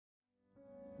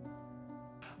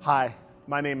Hi,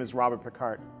 my name is Robert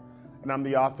Picart, and I'm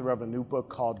the author of a new book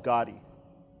called Goddie,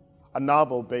 a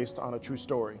novel based on a true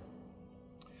story.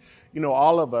 You know,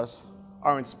 all of us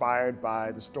are inspired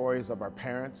by the stories of our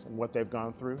parents and what they've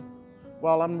gone through.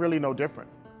 Well, I'm really no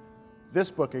different. This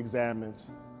book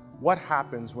examines what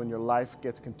happens when your life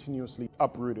gets continuously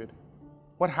uprooted.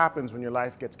 What happens when your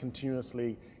life gets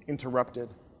continuously interrupted?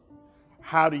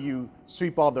 How do you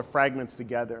sweep all the fragments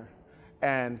together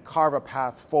and carve a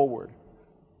path forward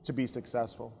to be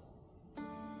successful?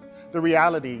 The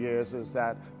reality is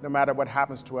that no matter what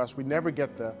happens to us, we never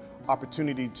get the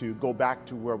opportunity to go back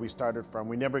to where we started from.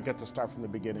 We never get to start from the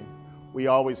beginning. We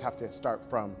always have to start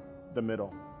from the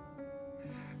middle.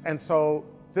 And so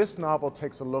this novel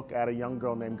takes a look at a young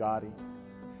girl named Goddie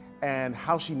and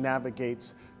how she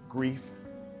navigates grief,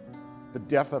 the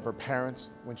death of her parents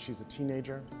when she's a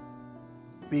teenager,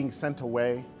 being sent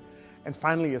away, and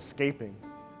finally escaping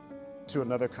to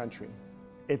another country.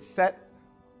 It's set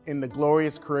in the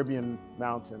glorious Caribbean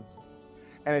mountains,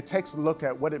 and it takes a look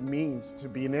at what it means to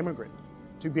be an immigrant,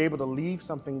 to be able to leave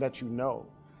something that you know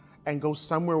and go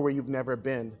somewhere where you've never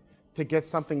been to get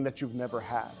something that you've never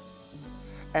had.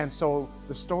 And so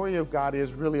the story of Goddie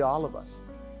is really all of us.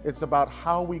 It's about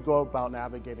how we go about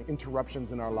navigating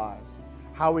interruptions in our lives,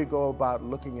 how we go about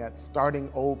looking at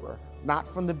starting over, not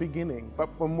from the beginning, but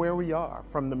from where we are,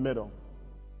 from the middle.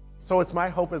 So it's my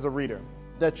hope as a reader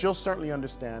that you'll certainly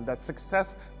understand that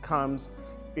success comes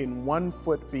in one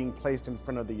foot being placed in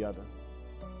front of the other.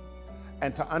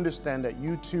 And to understand that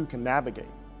you too can navigate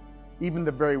even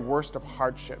the very worst of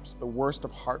hardships, the worst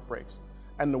of heartbreaks,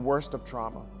 and the worst of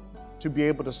trauma, to be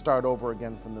able to start over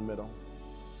again from the middle.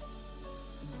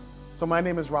 So my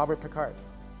name is Robert Picart.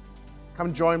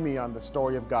 Come join me on the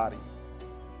story of Goddie,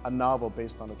 a novel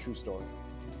based on a true story.